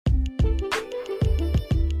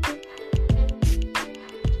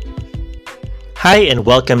Hi, and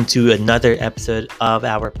welcome to another episode of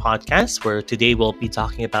our podcast where today we'll be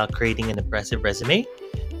talking about creating an impressive resume.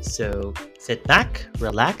 So sit back,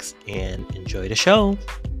 relax, and enjoy the show.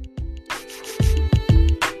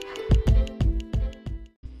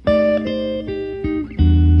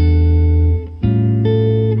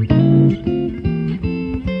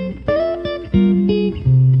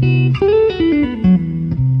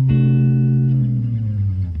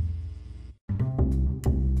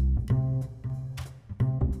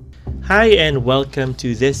 Hi, and welcome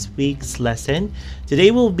to this week's lesson.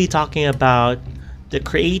 Today we'll be talking about the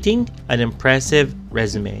creating an impressive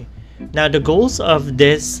resume. Now, the goals of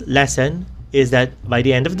this lesson is that by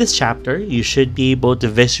the end of this chapter, you should be able to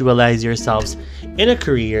visualize yourselves in a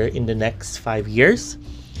career in the next 5 years,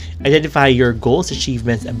 identify your goals,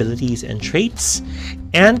 achievements, abilities, and traits,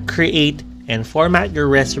 and create and format your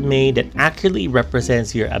resume that accurately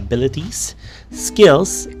represents your abilities,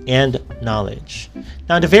 skills, and knowledge.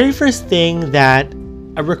 Now, the very first thing that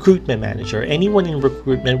a recruitment manager, anyone in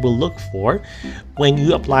recruitment, will look for when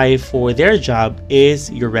you apply for their job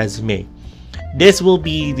is your resume. This will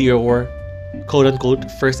be your quote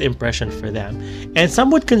unquote first impression for them. And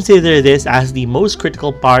some would consider this as the most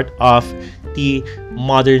critical part of the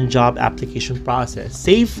modern job application process,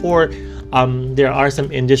 save for there are some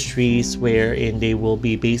industries wherein they will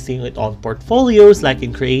be basing it on portfolios, like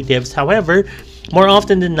in creatives. However, more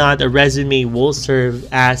often than not, a resume will serve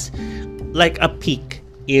as like a peek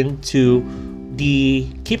into the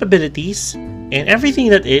capabilities and everything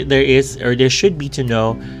that there is or there should be to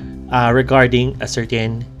know regarding a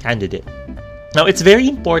certain candidate. Now, it's very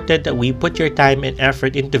important that we put your time and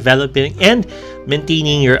effort in developing and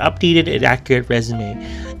maintaining your updated and accurate resume.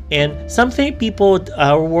 And something people,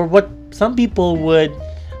 or what some people would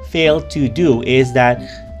fail to do, is that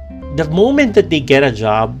the moment that they get a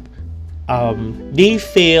job, they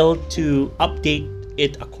fail to update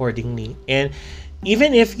it accordingly. And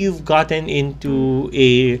even if you've gotten into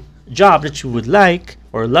a job that you would like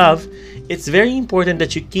or love, it's very important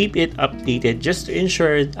that you keep it updated just to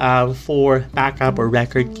ensure for backup or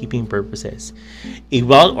record keeping purposes. A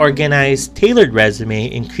well-organized, tailored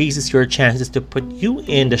resume increases your chances to put you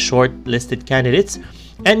in the short-listed candidates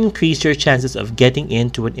and increase your chances of getting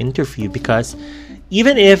into an interview, because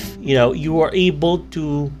even if you are able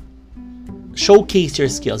to showcase your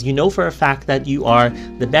skills, you know for a fact that you are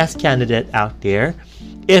the best candidate out there.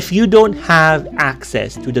 If you don't have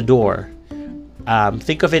access to the door,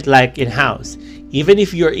 think of it like in-house. Even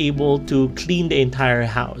if you're able to clean the entire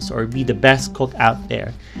house or be the best cook out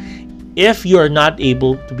there, if you're not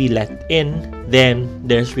able to be let in, then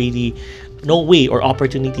there's really no way or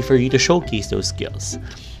opportunity for you to showcase those skills.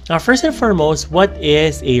 Now, first and foremost, what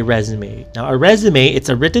is a resume? Now, a resume, it's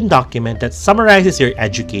a written document that summarizes your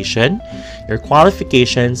education, your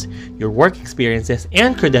qualifications, your work experiences,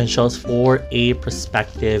 and credentials for a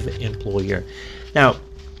prospective employer. Now,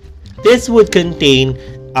 this would contain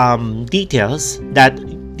details that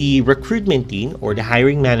the recruitment team or the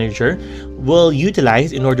hiring manager will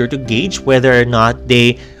utilize in order to gauge whether or not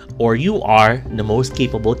they or you are the most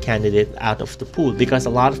capable candidate out of the pool, because a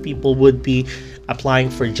lot of people would be applying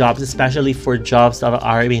for jobs, especially for jobs that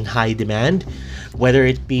are in high demand, whether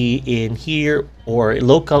it be in here or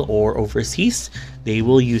local or overseas. They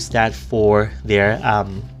will use that for their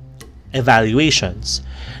evaluations.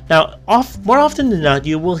 Now, more often than not,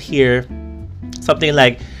 you will hear something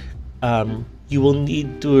like you will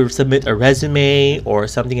need to submit a resume or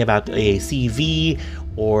something about a CV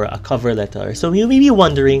or a cover letter. So you may be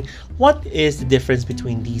wondering, what is the difference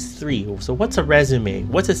between these three? So what's a resume,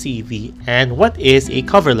 what's a CV, and what is a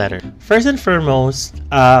cover letter? First and foremost,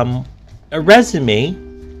 a resume,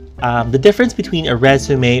 the difference between a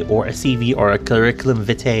resume or a CV or a curriculum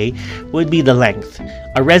vitae would be the length.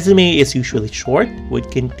 A resume is usually short,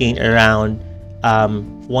 would contain around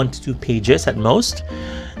 1 to 2 pages at most,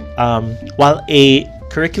 while a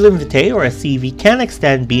curriculum vitae or a CV can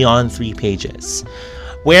extend beyond 3 pages.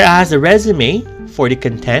 Whereas a resume, for the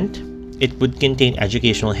content, it would contain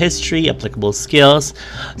educational history, applicable skills,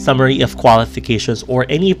 summary of qualifications, or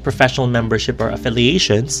any professional membership or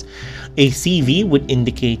affiliations. A CV would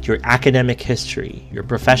indicate your academic history, your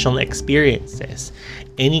professional experiences,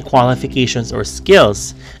 any qualifications or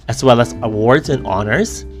skills, as well as awards and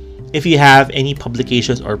honors. If you have any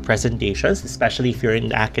publications or presentations, especially if you're in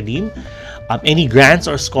the academe, any grants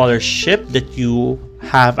or scholarship that you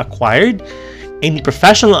have acquired, any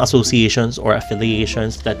professional associations or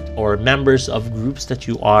affiliations or members of groups that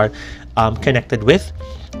you are connected with,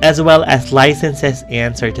 as well as licenses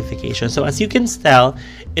and certifications. So as you can tell,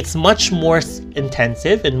 it's much more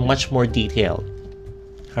intensive and much more detailed.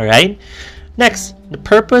 All right. Next, the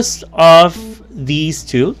purpose of these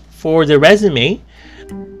two. For the resume,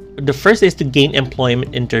 the first is to gain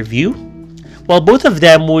employment interview. Well, both of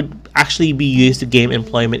them would actually be used to gain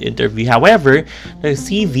employment interview. However, the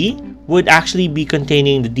CV would actually be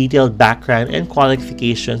containing the detailed background and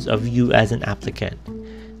qualifications of you as an applicant.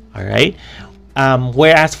 All right.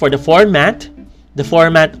 Whereas for the format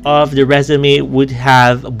of the resume would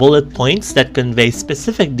have bullet points that convey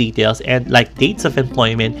specific details and like dates of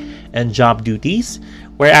employment and job duties.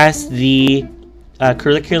 Whereas the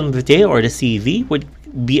curriculum vitae or the CV would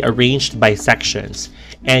be arranged by sections,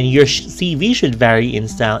 and your CV should vary in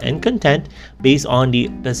style and content based on the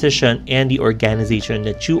position and the organization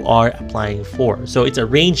that you are applying for. So it's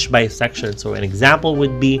arranged by section. So an example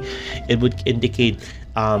would be, it would indicate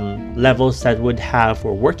levels that would have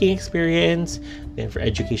for working experience, then for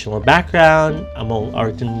educational background,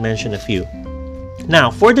 or to mention a few.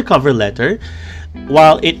 Now for the cover letter,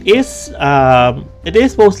 while it is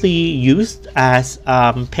mostly used as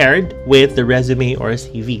paired with the resume or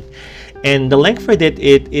CV, and the length for it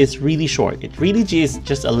is really short. It really is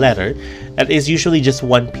just a letter that is usually just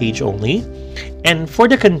 1 page only. And for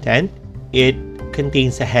the content, it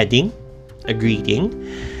contains a heading, a greeting,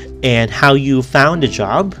 and how you found the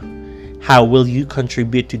job, how will you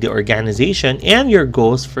contribute to the organization, and your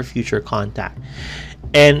goals for future contact.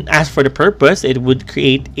 And as for the purpose, it would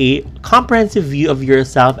create a comprehensive view of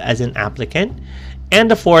yourself as an applicant,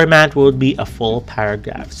 and the format will be a full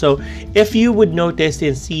paragraph. So if you would notice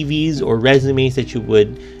in CVs or resumes that you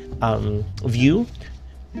would view,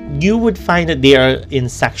 you would find that they are in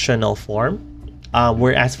sectional form.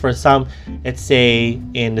 Whereas for some, let's say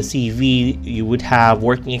in the CV, you would have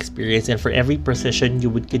working experience, and for every position,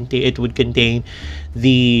 it would contain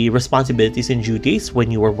the responsibilities and duties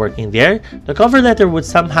when you were working there. The cover letter would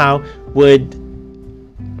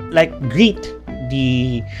greet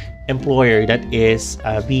the employer that is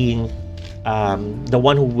being the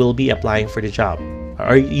one who will be applying for the job,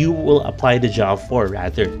 or you will apply the job for,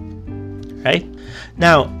 rather, right?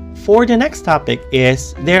 Now, for the next topic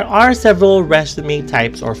is, there are several resume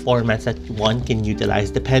types or formats that one can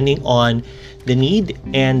utilize depending on the need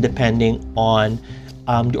and depending on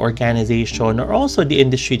the organization or also the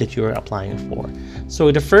industry that you're applying for.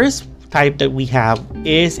 So the first type that we have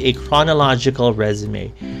is a chronological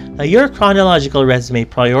resume. Now, your chronological resume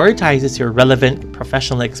prioritizes your relevant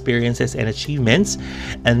professional experiences and achievements,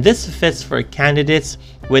 and this fits for candidates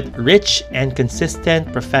with rich and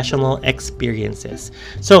consistent professional experiences.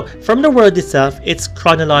 So from the word itself, it's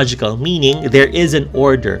chronological, meaning there is an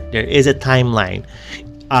order, there is a timeline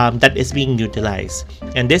that is being utilized.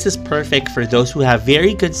 And this is perfect for those who have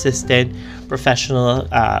very consistent professional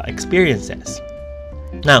experiences.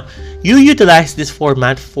 Now, you utilize this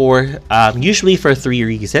format for usually for 3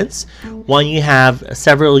 reasons. One, you have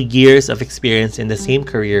several years of experience in the same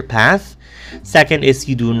career path. Second is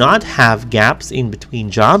you do not have gaps in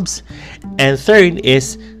between jobs. And third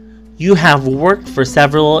is you have worked for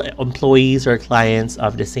several employees or clients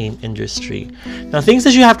of the same industry. Now, things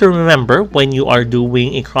that you have to remember when you are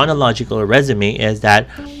doing a chronological resume is that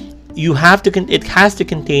it has to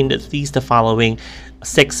contain at least the following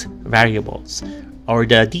 6 variables, or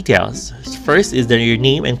the details. First is your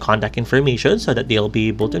name and contact information, so that they'll be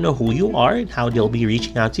able to know who you are and how they'll be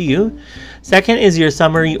reaching out to you. Second is your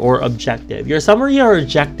summary or objective. Your summary or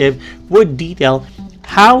objective would detail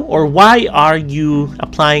how or why are you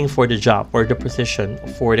applying for the job or the position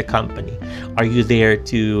for the company. Are you there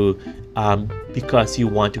to because you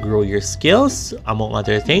want to grow your skills, among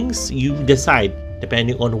other things? You decide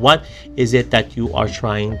depending on what is it that you are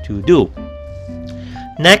trying to do.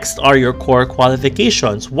 Next are your core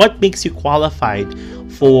qualifications. What makes you qualified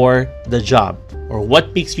for the job, or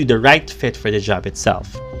what makes you the right fit for the job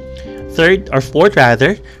itself? Fourth,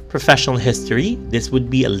 professional history. This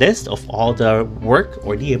would be a list of all the work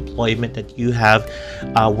or the employment that you have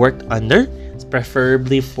worked under,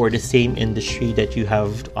 preferably for the same industry that you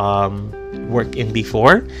have worked in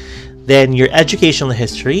before. Then your educational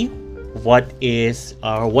history. What is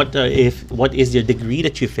your degree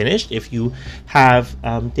that you finished? If you have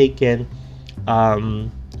taken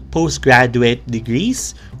postgraduate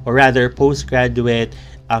degrees, or rather postgraduate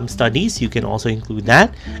studies, you can also include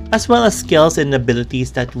that, as well as skills and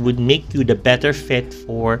abilities that would make you the better fit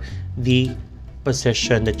for the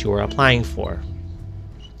position that you are applying for.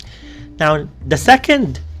 Now, the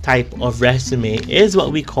second type of resume is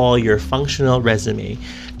what we call your functional resume.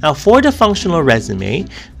 Now, for the functional resume,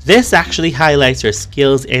 this actually highlights your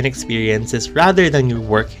skills and experiences rather than your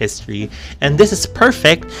work history, and this is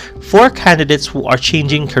perfect for candidates who are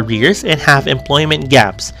changing careers and have employment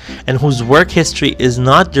gaps and whose work history is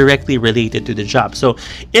not directly related to the job. So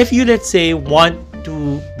if you, let's say, want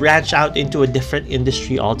to branch out into a different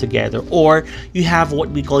industry altogether, or you have what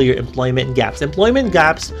we call your employment gaps. Employment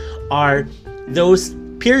gaps are those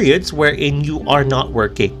periods wherein you are not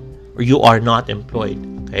working or you are not employed.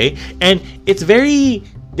 Okay, and it's very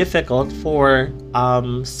difficult for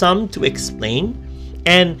some to explain,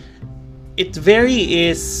 and it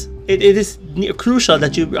is crucial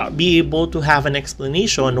that you be able to have an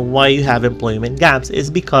explanation on why you have employment gaps, is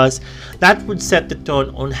because that would set the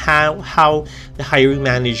tone on how the hiring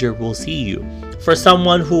manager will see you. For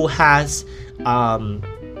someone who has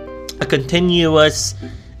a continuous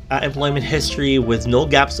employment history with no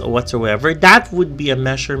gaps whatsoever, that would be a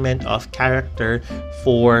measurement of character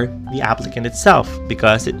for the applicant itself,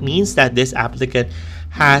 because it means that this applicant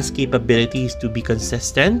has capabilities to be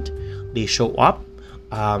consistent, they show up,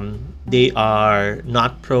 they are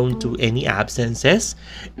not prone to any absences,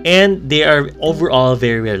 and they are overall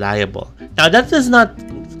very reliable. Now, that does not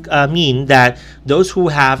mean that those who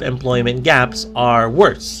have employment gaps are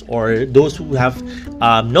worse, or those who have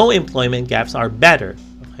no employment gaps are better.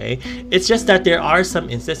 Okay, it's just that there are some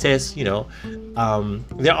instances,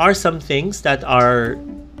 there are some things that are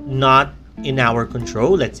not in our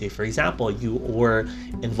control. Let's say, for example, you were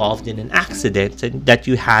involved in an accident and that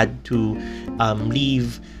you had to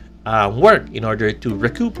leave work in order to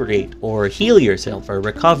recuperate or heal yourself or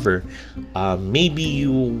recover. Maybe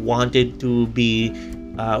you wanted to be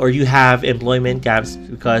or you have employment gaps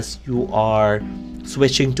because you are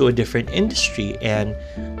switching to a different industry, and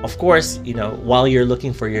of course, while you're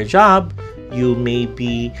looking for your job, you may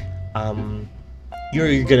be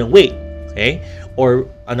you're gonna wait. Okay, or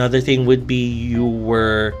another thing would be you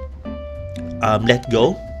were let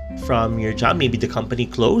go from your job, maybe the company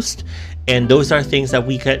closed, and those are things that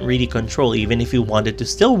we can't really control. Even if you wanted to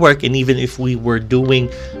still work, and even if we were doing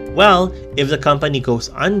well, if the company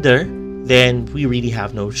goes under, then we really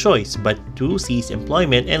have no choice but to cease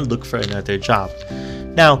employment and look for another job.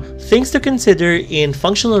 Now, things to consider in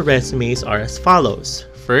functional resumes are as follows.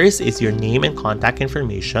 First is your name and contact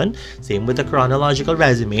information, same with the chronological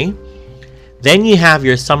resume. Then you have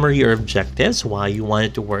your summary or objectives, why you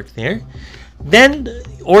wanted to work there. Then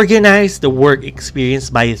organize the work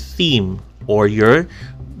experience by theme, or you're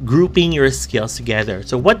grouping your skills together.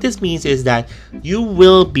 So what this means is that you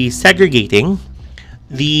will be segregating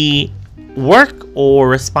the work or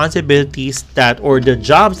responsibilities or the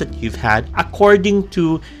jobs that you've had according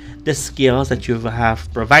to the skills that you have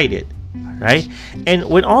provided. All right. And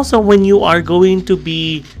when you are going to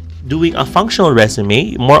be doing a functional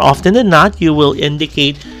resume, more often than not, you will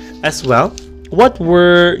indicate as well what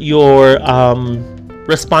were your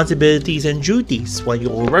responsibilities and duties when you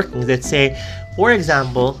were working. Let's say, for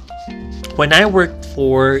example, when I worked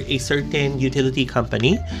for a certain utility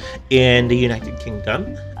company in the United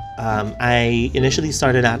Kingdom, I initially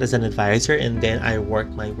started out as an advisor, and then I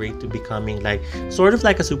worked my way to becoming sort of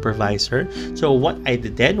like a supervisor. So what I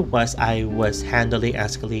did then was I was handling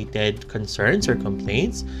escalated concerns or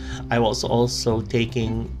complaints. I was also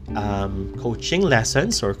taking coaching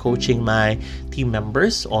lessons, or coaching my team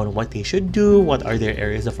members on what they should do, what are their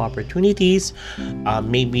areas of opportunities.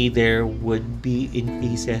 Maybe there would be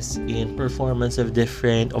increases in performance of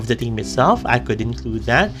the team itself. I could include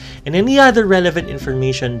that, and any other relevant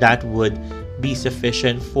information that would be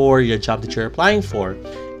sufficient for your job that you're applying for.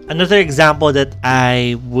 Another example that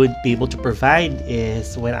I would be able to provide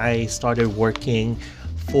is when I started working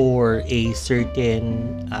for a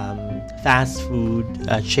certain fast food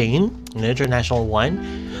chain, an international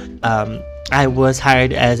one. I was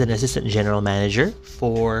hired as an assistant general manager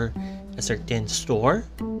for a certain store,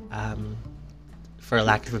 for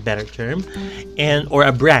lack of a better term, or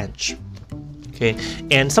a branch. Okay,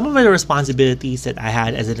 and some of the responsibilities that I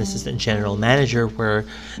had as an assistant general manager were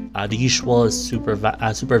the usual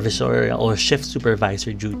supervisor or shift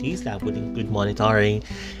supervisor duties. That would include monitoring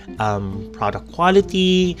product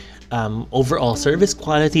quality, overall service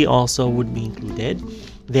quality also would be included.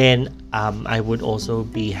 Then I would also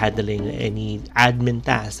be handling any admin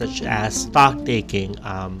tasks such as stock taking,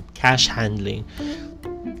 cash handling,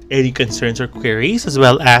 any concerns or queries, as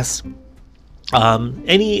well as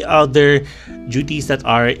any other duties that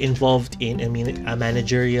are involved in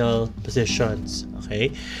managerial positions.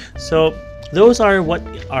 Okay, so those are what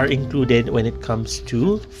are included when it comes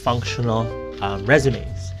to functional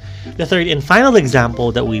resumes. The third and final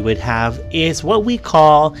example that we would have is what we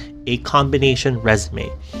call a combination resume.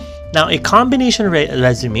 Now, a combination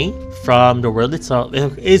resume from the word itself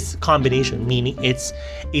is combination, meaning it's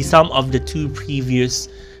a sum of the two previous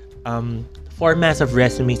formats of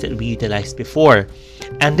resumes that we utilized before.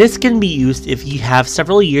 And this can be used if you have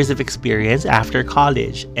several years of experience after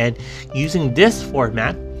college. And using this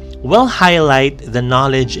format, will highlight the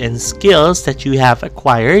knowledge and skills that you have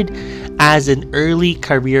acquired as an early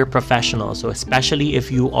career professional. So especially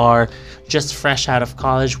if you are just fresh out of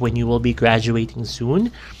college when you will be graduating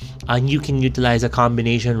soon, and you can utilize a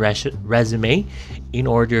combination resume in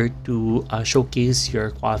order to showcase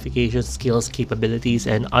your qualifications, skills, capabilities,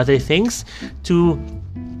 and other things to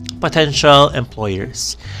potential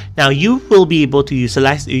employers. Now, you will be able to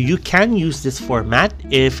you can use this format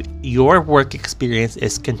if your work experience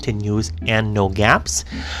is continuous and no gaps.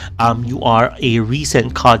 You are a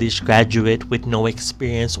recent college graduate with no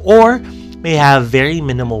experience or may have very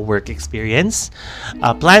minimal work experience,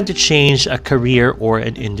 plan to change a career or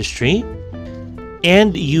an industry,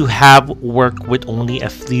 and you have worked with only a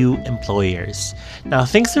few employers. Now,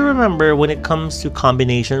 things to remember when it comes to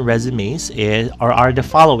combination resumes are the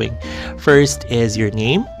following. First is your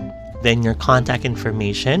name, then your contact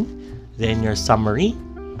information, then your summary,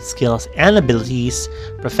 skills and abilities,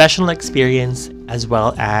 professional experience, as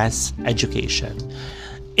well as education.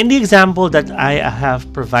 In the example that I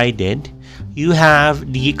have provided, you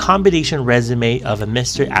have the combination resume of a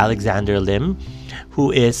Mr. Alexander Lim,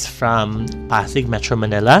 who is from Pasig, Metro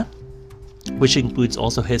Manila, which includes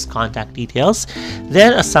also his contact details.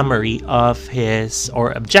 Then a summary of his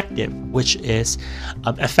objective, which is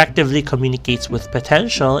effectively communicates with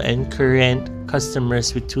potential and current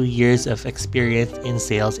customers with 2 years of experience in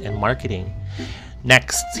sales and marketing.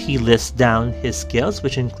 Next, he lists down his skills,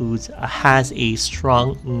 which includes has a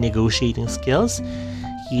strong negotiating skills.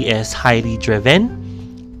 He is highly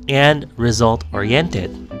driven and result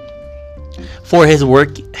oriented. For his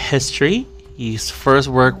work history, his first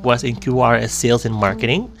work was in QRS Sales and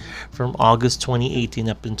Marketing from August 2018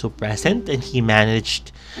 up until present, and he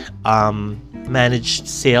managed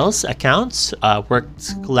sales accounts,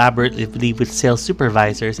 worked collaboratively with sales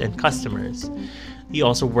supervisors and customers. He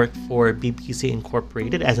also worked for BBC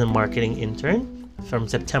Incorporated as a marketing intern from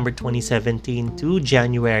September 2017 to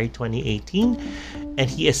January 2018, and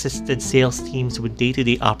he assisted sales teams with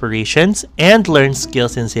day-to-day operations and learned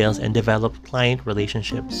skills in sales and developed client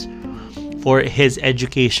relationships. For his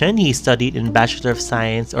education, he studied in Bachelor of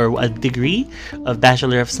Science or a degree of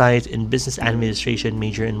Bachelor of Science in Business Administration,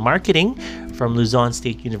 major in Marketing from Luzon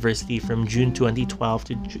State University from June 2012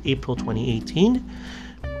 to April 2018.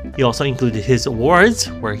 He also included his awards,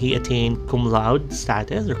 where he attained cum laude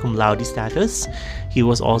status. He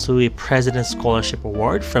was also a President's Scholarship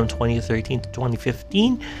Award from 2013 to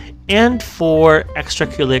 2015. And for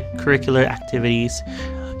extracurricular activities,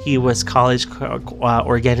 he was college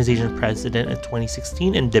organization president in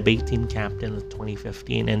 2016 and debate team captain in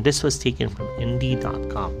 2015. And this was taken from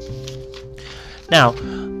Indeed.com. Now,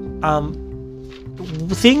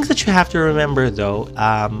 things that you have to remember though,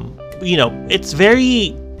 it's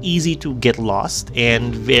very easy to get lost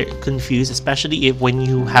and very confused, especially when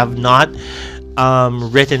you have not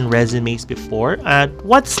written resumes before.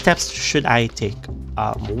 What steps should I take?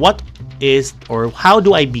 How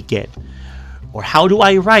do I begin? Or how do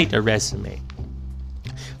I write a resume?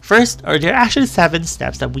 First, there are actually 7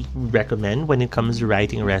 steps that we recommend when it comes to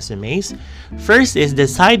writing resumes. First is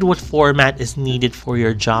decide what format is needed for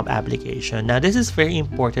your job application. Now, this is very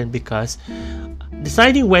important because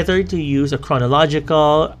deciding whether to use a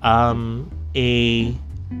chronological, a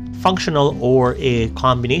functional, or a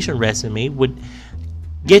combination resume would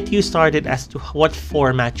get you started as to what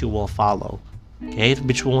format you will follow, okay?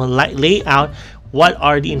 Which will lay out what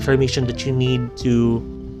are the information that you need to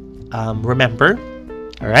remember,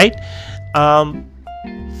 all right?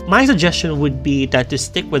 My suggestion would be that to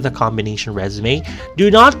stick with a combination resume.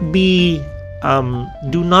 Do not be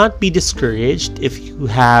discouraged if you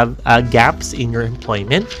have gaps in your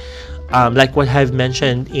employment, like what I've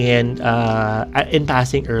mentioned in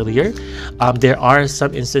passing earlier. There are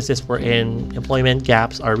some instances wherein employment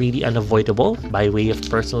gaps are really unavoidable by way of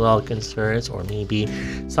personal concerns or maybe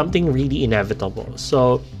something really inevitable.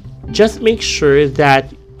 So just make sure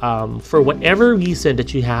that for whatever reason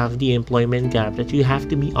that you have the employment gap, that you have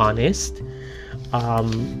to be honest,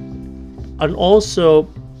 and also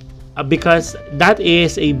because that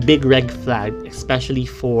is a big red flag, especially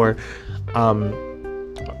for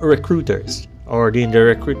recruiters or in the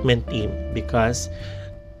recruitment team, because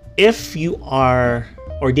if you are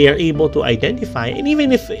or they are able to identify, and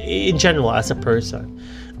even if in general as a person,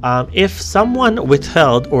 if someone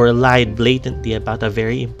withheld or lied blatantly about a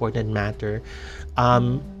very important matter,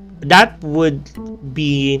 that would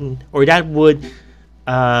be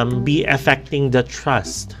affecting the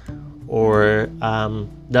trust or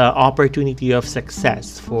the opportunity of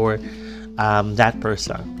success for that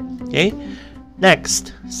person. Okay.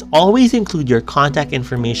 Next, always include your contact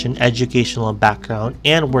information, educational background,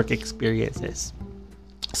 and work experiences.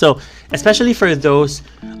 So, especially for those,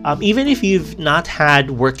 even if you've not had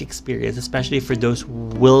work experience, especially for those who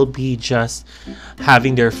will be just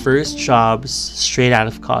having their first jobs straight out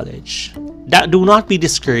of college, that do not be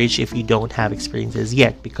discouraged if you don't have experiences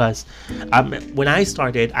yet, because when I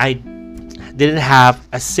started, I didn't have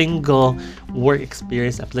a single work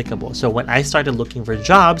experience applicable. So when I started looking for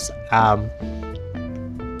jobs,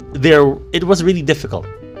 it was really difficult.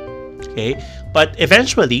 Okay, but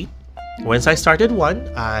eventually, once I started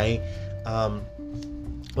one, I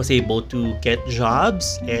was able to get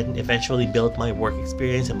jobs and eventually build my work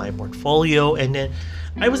experience and my portfolio, and then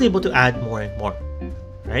I was able to add more and more.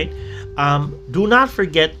 Right? Do not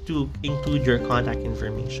forget to include your contact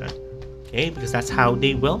information. Okay, because that's how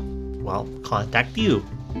they will, well, contact you.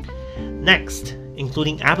 Next,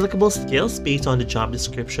 including applicable skills based on the job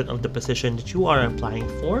description of the position that you are applying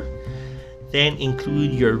for. Then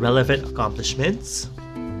include your relevant accomplishments.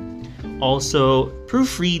 Also,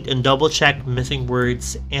 proofread and double check missing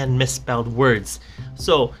words and misspelled words.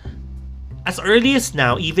 So, as early as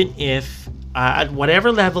now, even if at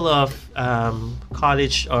whatever level of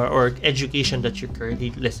college or education that you're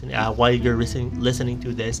currently listening while you're listening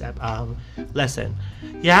to this lesson,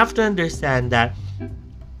 you have to understand that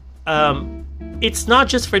it's not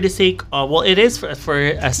just for the sake of, well, it is for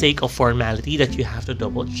a sake of formality that you have to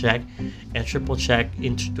double check and triple check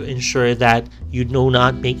to ensure that you do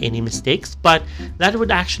not make any mistakes, but that would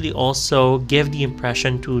actually also give the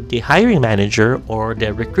impression to the hiring manager or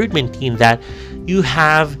the recruitment team that you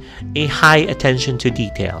have a high attention to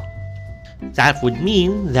detail. That would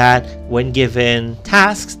mean that when given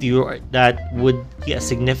tasks that would be a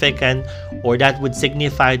significant, or that would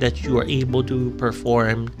signify that you are able to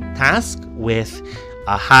perform tasks with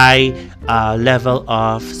a high level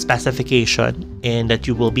of specification and that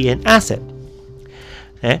you will be an asset.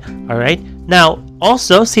 Okay, all right. Now,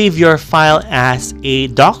 also save your file as a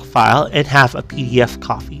doc file and have a PDF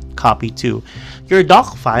copy too. Your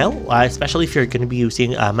doc file, especially if you're going to be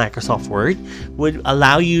using Microsoft Word, would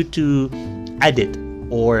allow you to edit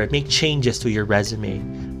or make changes to your resume.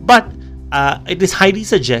 But it is highly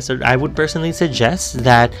suggested, I would personally suggest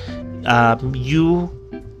that you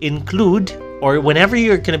include, or whenever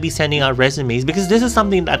you're going to be sending out resumes, because this is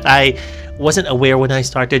something that I wasn't aware when I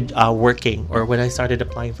started working or when I started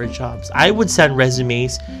applying for jobs. I would send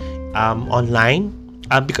resumes online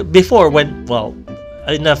because before,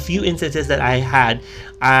 in a few instances that I had,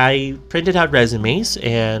 I printed out resumes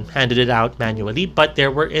and handed it out manually, but there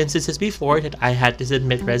were instances before that I had to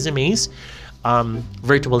submit resumes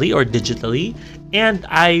virtually or digitally, and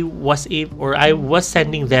I was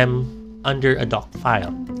sending them under a doc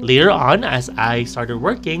file. Later on, as I started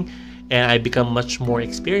working and I become much more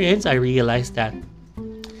experienced, I realized that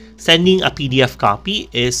sending a PDF copy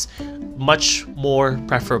is much more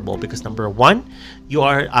preferable because, number one,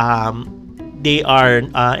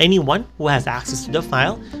 anyone who has access to the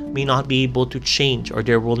file may not be able to change, or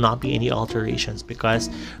there will not be any alterations,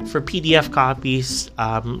 because for PDF copies,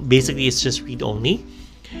 basically it's just read only.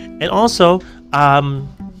 And also,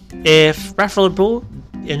 if preferable,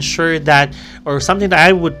 ensure that, or something that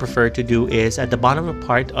I would prefer to do is at the bottom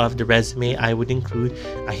part of the resume, I would include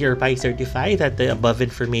a hereby certify that the above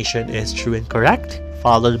information is true and correct,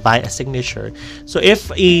 followed by a signature. So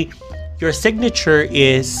if your signature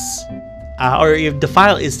is or if the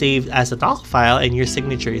file is saved as a doc file and your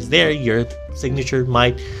signature is there, your signature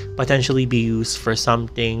might potentially be used for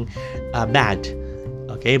something bad.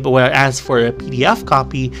 Okay, but whereas for a PDF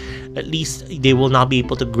copy, at least they will not be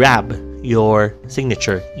able to grab your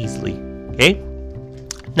signature easily. Okay,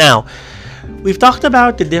 now we've talked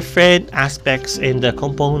about the different aspects and the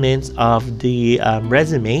components of the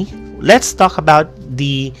resume. Let's talk about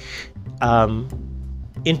the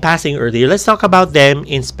in passing earlier, let's talk about them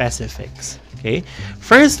in specifics. Okay,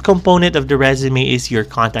 first component of the resume is your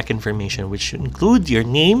contact information, which should include your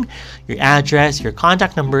name, your address, your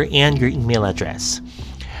contact number, and your email address.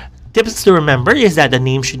 Tips to remember is that the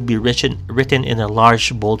name should be written in a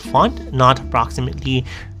large bold font, not approximately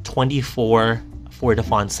 24 for the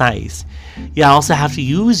font size. You also have to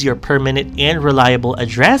use your permanent and reliable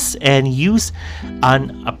address and use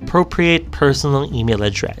an appropriate personal email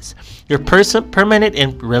address. Your permanent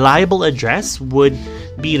and reliable address would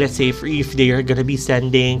be, let's say, if they are going to be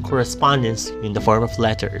sending correspondence in the form of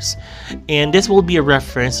letters. And this will be a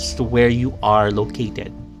reference to where you are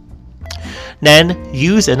located. Then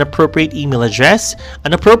use an appropriate email address.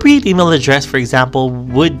 An appropriate email address, for example,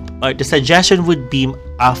 the suggestion would be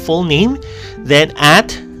a full name, then at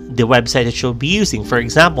the website that you'll be using. For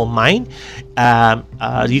example, mine,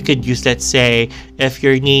 you could use, let's say, if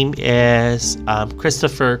your name is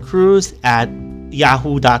Christopher Cruz at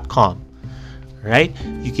yahoo.com. right?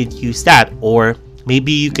 You could use that. Or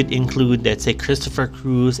maybe you could include, let's say, Christopher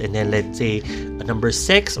Cruz, and then let's say a number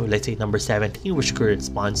 6, or let's say number 17, which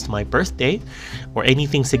corresponds to my birthday, or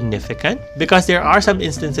anything significant. Because there are some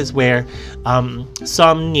instances where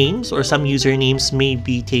some names or some usernames may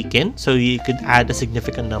be taken, so you could add a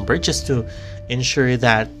significant number just to ensure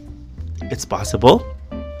that it's possible.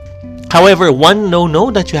 However, one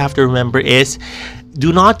no that you have to remember is,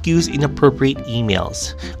 do not use inappropriate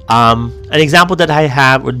emails. An example that I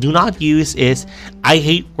have, or do not use, is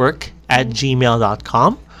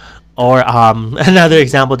ihatework@gmail.com. Or another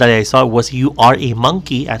example that I saw was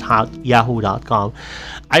youareamonkey@yahoo.com.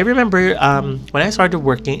 I remember when I started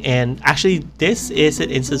working, and actually this is an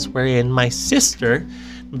instance wherein my sister,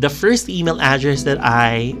 the first email address that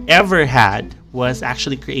I ever had was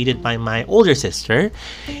actually created by my older sister,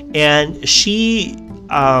 and she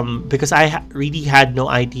because I really had no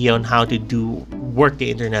idea on how to do work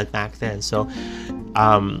the internet back then, so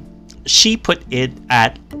she put it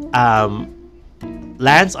at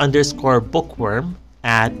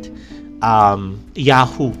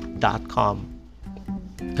lance_bookworm@yahoo.com.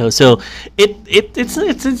 So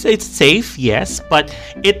it's safe, yes, but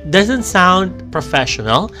it doesn't sound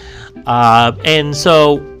professional, and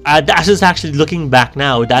so that is actually, looking back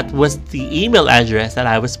now, that was the email address that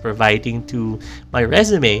I was providing to my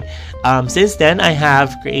resume. Since then, I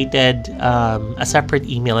have created a separate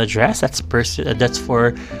email address that's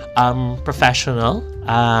for professional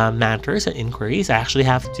matters and inquiries. I actually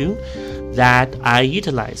have two that I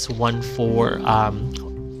utilize. One for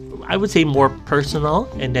I would say more personal,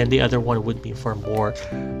 and then the other one would be for more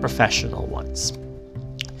professional ones.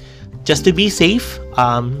 Just to be safe,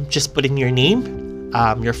 just put in your name,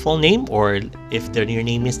 your full name, or if your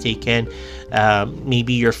name is taken,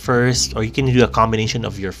 maybe your first, or you can do a combination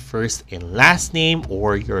of your first and last name,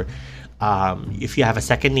 or your if you have a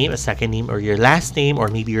second name, or your last name, or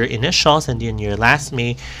maybe your initials and then your last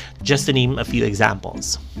name, just to name a few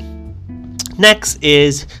examples. Next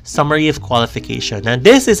is summary of qualification. And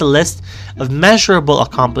this is a list of measurable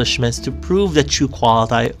accomplishments to prove that you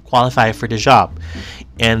qualify for the job.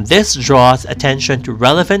 And this draws attention to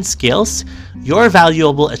relevant skills, your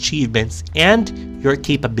valuable achievements, and your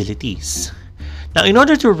capabilities. Now, in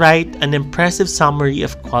order to write an impressive summary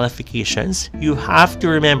of qualifications, you have to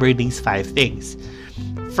remember these 5 things.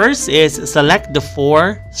 First is, select the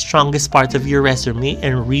 4 strongest parts of your resume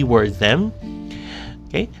and reword them.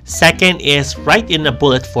 Okay. Second is, write in a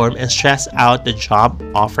bullet form and stress out the job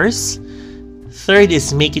offers. Third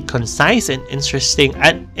is, make it concise and interesting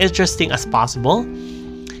as possible.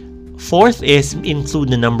 Fourth is, include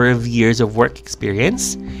the number of years of work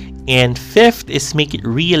experience. And fifth is, make it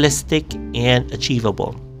realistic and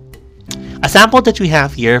achievable. A sample that we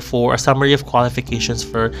have here for a summary of qualifications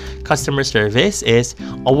for customer service is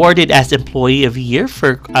awarded as Employee of the Year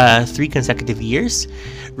for 3 consecutive years,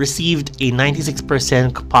 received a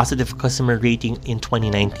 96% positive customer rating in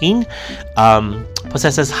 2019,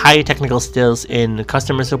 possesses high technical skills in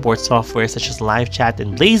customer support software such as LiveChat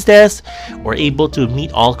and BlazeDesk, or able to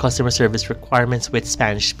meet all customer service requirements with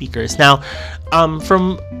Spanish speakers. Now,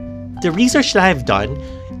 from the research that I've done,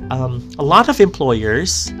 a lot of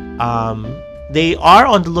employers, they are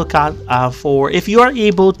on the lookout for, if you are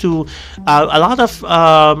able to, a lot of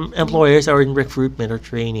employers are in recruitment or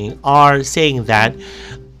training are saying that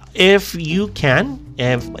if you can,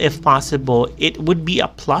 if possible, it would be a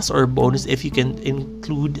plus or a bonus if you can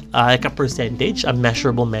include like a percentage, a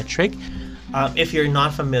measurable metric. If you're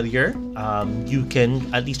not familiar, you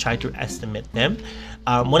can at least try to estimate them.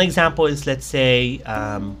 One example is, let's say,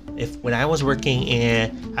 when I was working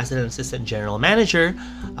as an assistant general manager,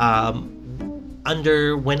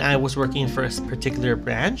 when I was working for a particular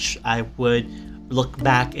branch, I would look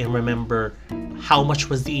back and remember how much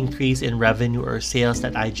was the increase in revenue or sales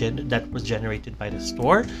that was generated by the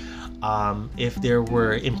store. If there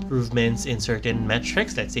were improvements in certain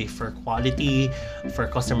metrics, let's say for quality, for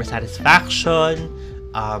customer satisfaction,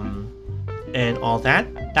 and all that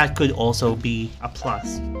could also be a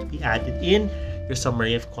plus to be added in your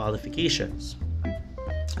summary of qualifications.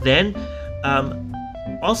 Then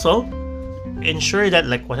also ensure that,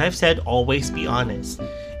 like what I've said, always be honest.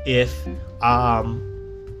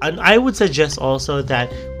 And I would suggest also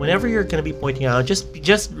that whenever you're going to be pointing out,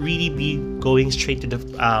 just really be going straight to the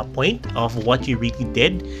point of what you really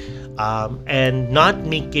did, and not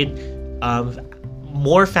make it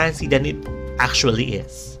more fancy than it actually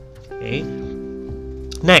is. Okay.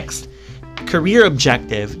 Next, career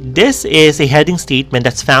objective. This is a heading statement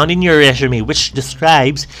that's found in your resume which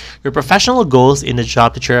describes your professional goals in the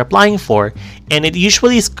job that you're applying for, and it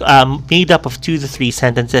usually is made up of 2 to 3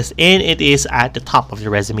 sentences, and it is at the top of the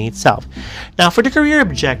resume itself. Now, for the career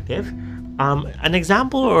objective, an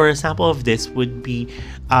example or a sample of this would be,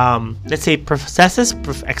 let's say, possesses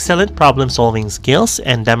excellent problem-solving skills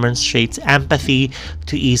and demonstrates empathy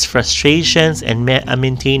to ease frustrations and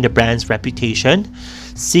maintain the brand's reputation,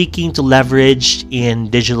 seeking to leverage in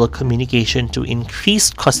digital communication to increase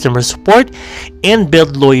customer support and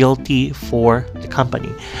build loyalty for the company.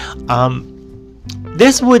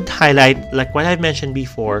 This would highlight, like what I've mentioned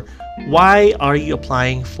before, why are you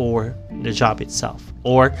applying for the job itself,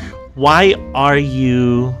 or why are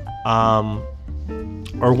you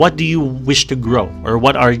or what do you wish to grow, or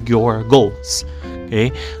what are your goals?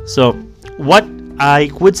 Okay, so what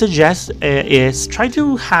I would suggest is try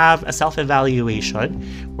to have a self-evaluation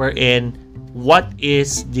wherein what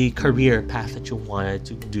is the career path that you wanted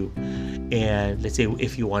to do. And let's say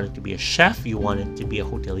if you wanted to be a chef, you wanted to be a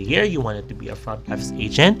hotelier, you wanted to be a front desk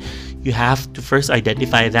agent, you have to first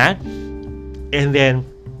identify that, and then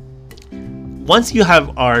once you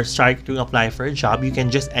are starting to apply for a job, you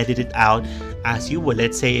can just edit it out as you would.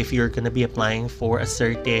 Let's say if you're going to be applying for a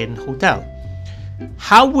certain hotel,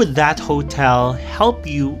 how would that hotel help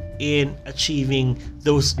you in achieving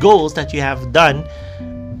those goals that you have done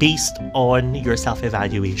based on your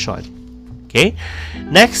self-evaluation? Okay,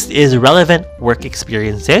 next is relevant work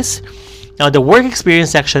experiences. Now, the work experience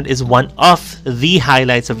section is one of the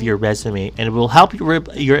highlights of your resume, and it will help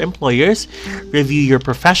your employers review your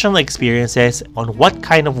professional experiences on what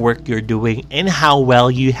kind of work you're doing and how well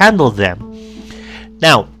you handle them.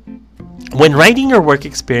 Now, when writing your work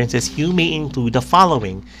experiences, you may include the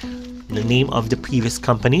following: the name of the previous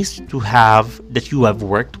companies that you have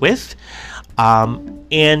worked with,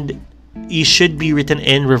 and it should be written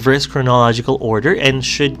in reverse chronological order, and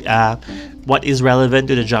should what is relevant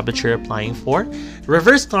to the job that you're applying for.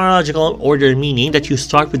 Reverse chronological order meaning that you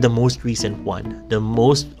start with the most recent one, the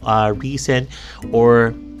most recent,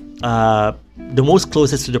 or the most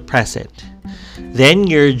closest to the present. Then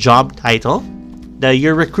your job title.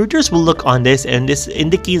 Your recruiters will look on this, and this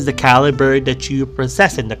indicates the caliber that you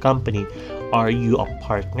possess in the company. Are you a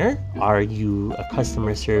partner? Are you a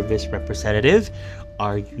customer service representative?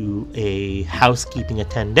 Are you a housekeeping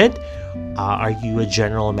attendant? Are you a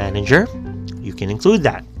general manager? You can include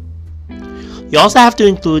that. You also have to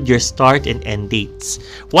include your start and end dates.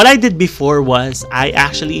 What I did before was I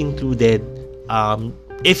actually included,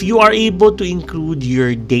 if you are able to include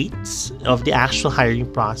your dates of the actual hiring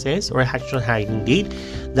process or actual hiring date,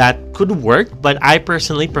 that could work, but I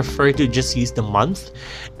personally prefer to just use the month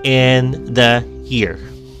and the year.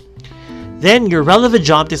 Then your relevant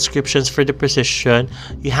job descriptions for the position,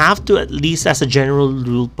 you have to, at least as a general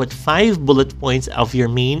rule, put 5 bullet points of your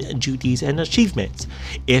main duties and achievements.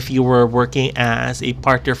 If you were working as a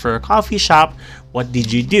partner for a coffee shop, what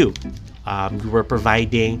did you do? You were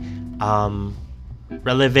providing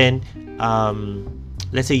relevant,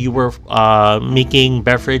 let's say you were making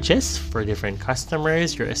beverages for different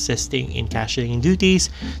customers, you're assisting in cashiering duties,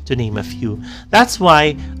 to name a few. That's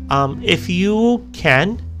why if you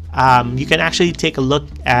can actually take a look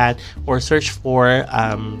at or search for,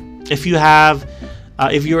 if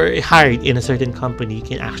you're hired in a certain company, you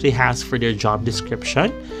can actually ask for their job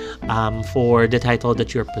description for the title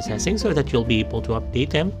that you're possessing, so that you'll be able to update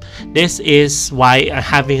them. This is why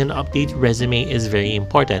having an updated resume is very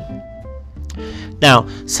important. Now,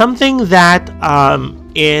 something that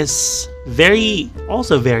is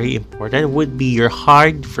also very important would be your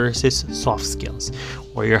hard versus soft skills,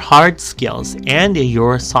 or your hard skills and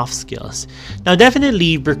your soft skills. Now,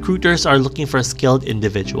 definitely recruiters are looking for skilled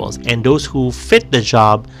individuals and those who fit the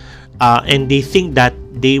job, and they think that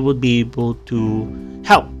they would be able to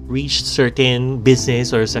help reach certain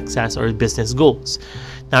business or success or business goals.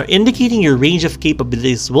 Now, indicating your range of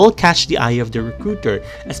capabilities will catch the eye of the recruiter,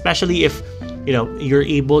 especially if you're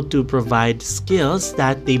able to provide skills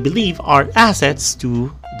that they believe are assets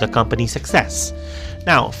to the company's success.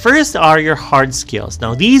 Now, first are your hard skills.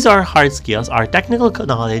 Now, these hard skills are technical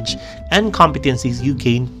knowledge and competencies you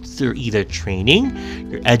gain through either training,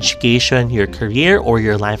 your education, your career, or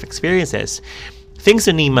your life experiences. Things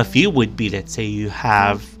to name a few would be, let's say you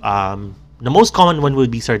have, the most common one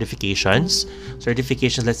would be certifications.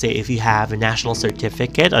 Certifications, let's say if you have a national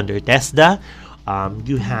certificate under TESDA,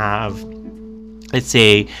 you have, let's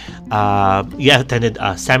say, you attended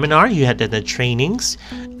a seminar, you attended trainings.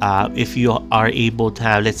 If you are able to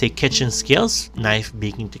have, let's say, kitchen skills, knife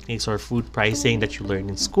making techniques or food pricing that you learned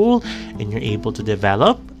in school and you're able to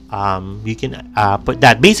develop, You can put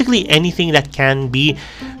that. Basically, anything that can be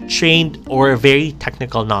trained or very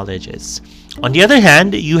technical knowledges. On the other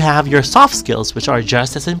hand, you have your soft skills, which are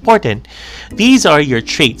just as important. These are your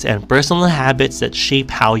traits and personal habits that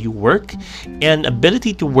shape how you work and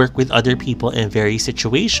ability to work with other people in various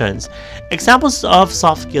situations. Examples of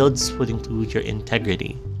soft skills would include your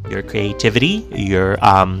integrity, your creativity, your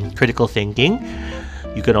critical thinking.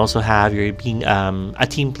 You can also have your being a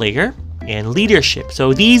team player and leadership.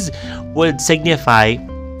 So these would signify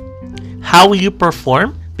how you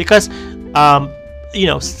perform, because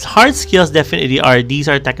hard skills definitely are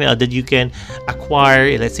technical that you can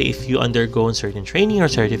acquire, let's say if you undergo certain training or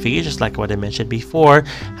certifications like what I mentioned before.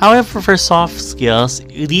 However, for soft skills,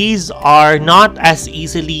 these are not as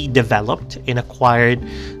easily developed and acquired.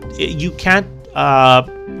 You can't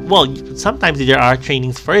sometimes there are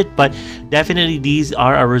trainings for it, but definitely these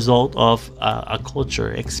are a result of a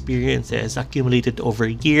culture, experiences accumulated over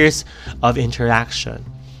years of interaction.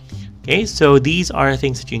 Okay, so these are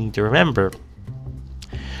things that you need to remember.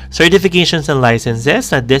 Certifications and licenses,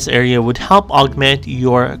 that this area would help augment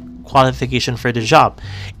your qualification for the job.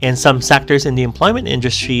 And some sectors in the employment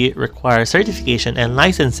industry require certification and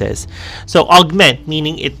licenses. So augment,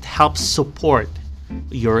 meaning it helps support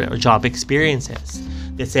your job experiences.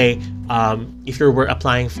 Let's say if you were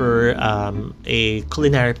applying for a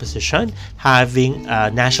culinary position, having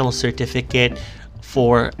a national certificate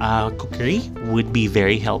for cookery would be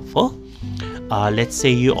very helpful. Let's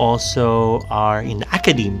say you also are in the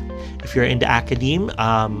academe. If you're in the academe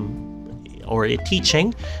or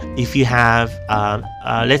teaching, if you have,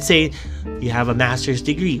 let's say you have a master's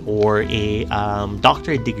degree or a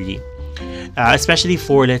doctorate degree, especially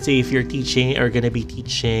for, let's say, if you're teaching or going to be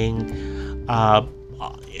teaching,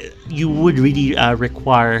 you would really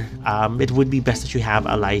require, it would be best that you have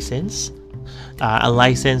a license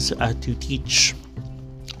to teach.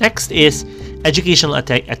 Next is educational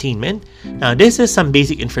attainment. Now, this is some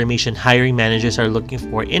basic information hiring managers are looking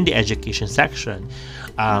for in the education section.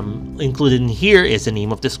 Included in here is the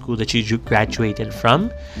name of the school that you graduated from,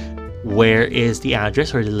 where is the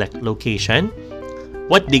address or the location,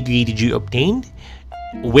 what degree did you obtain,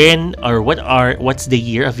 when or what's the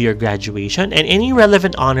year of your graduation, and any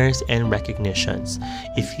relevant honors and recognitions.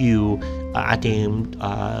 If you attained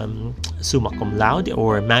summa cum laude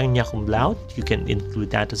or magna cum laude, you can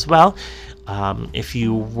include that as well. If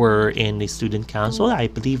you were in the student council, I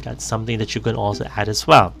believe that's something that you can also add as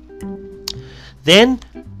well. Then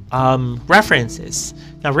references.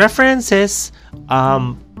 Now references,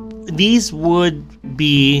 these would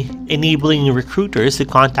be enabling recruiters to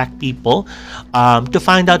contact people to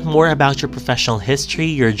find out more about your professional history,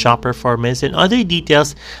 your job performance, and other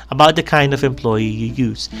details about the kind of employee you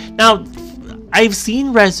use. Now, I've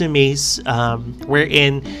seen resumes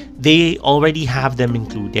wherein they already have them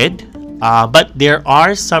included, but there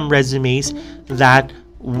are some resumes that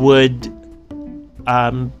would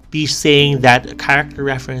be saying that character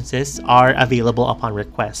references are available upon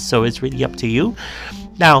request. So it's really up to you.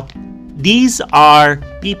 Now, these are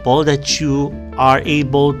people that you are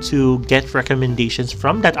able to get recommendations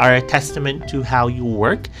from that are a testament to how you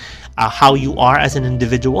work, how you are as an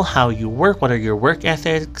individual, how you work, what are your work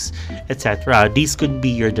ethics, etc. These could be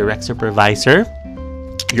your direct supervisor,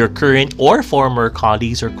 your current or former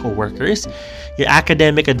colleagues or co-workers, your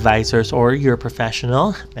academic advisors, or your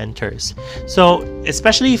professional mentors. So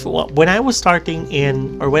especially when I was starting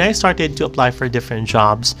when I started to apply for different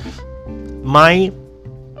jobs, my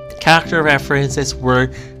character references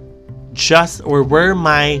were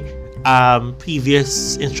my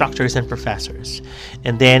previous instructors and professors.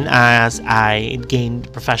 And then as I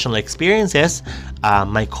gained professional experiences,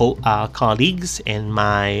 my colleagues and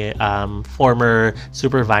my former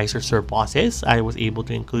supervisors or bosses, I was able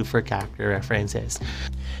to include for character references.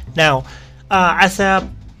 Now, as a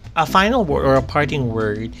final word or a parting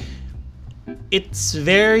word,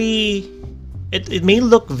 it may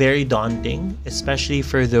look very daunting, especially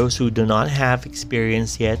for those who do not have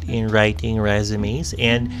experience yet in writing resumes,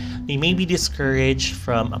 and they may be discouraged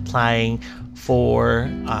from applying for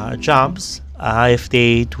jobs if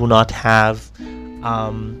they do not have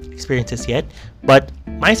experiences yet. But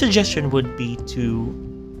my suggestion would be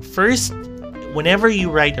to first, whenever you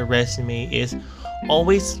write a resume, is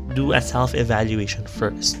always do a self-evaluation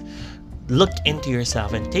first. Look into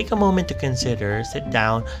yourself and take a moment to consider, sit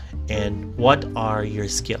down, and what are your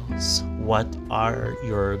skills? What are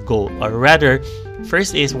your goals? Or rather,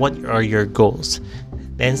 first is what are your goals?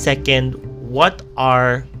 Then second, what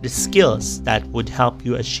are the skills that would help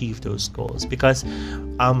you achieve those goals? Because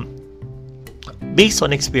based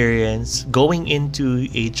on experience, going into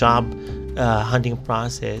a job hunting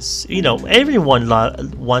process, everyone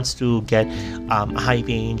wants to get a high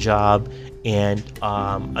paying job, and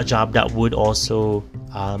a job that would also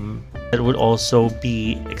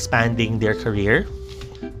be expanding their career.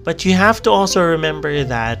 But you have to also remember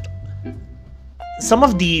that some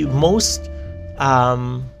of the most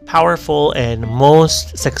powerful and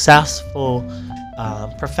most successful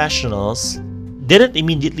professionals didn't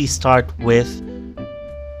immediately start with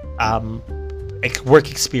work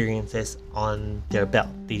experiences on their belt.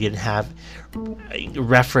 They didn't have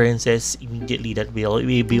references immediately that will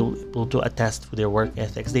be able to attest to their work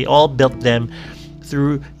ethics. They all built them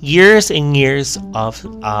through years and years of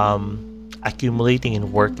accumulating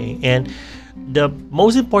and working. And the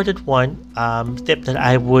most important one tip that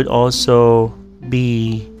I would also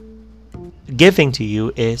be giving to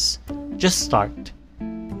you is just start.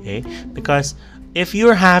 Okay, because if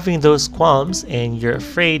you're having those qualms and you're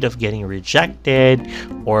afraid of getting rejected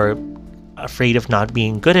or afraid of not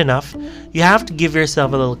being good enough, you have to give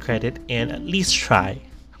yourself a little credit and at least try.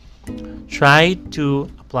 Try to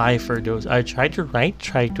apply for those. Try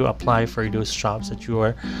to apply for those jobs that you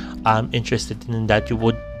are interested in and that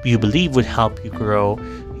you believe would help you grow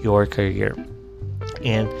your career.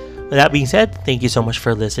 And with that being said, thank you so much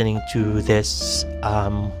for listening to this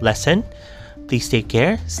lesson. Please take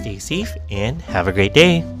care, stay safe, and have a great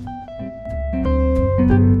day.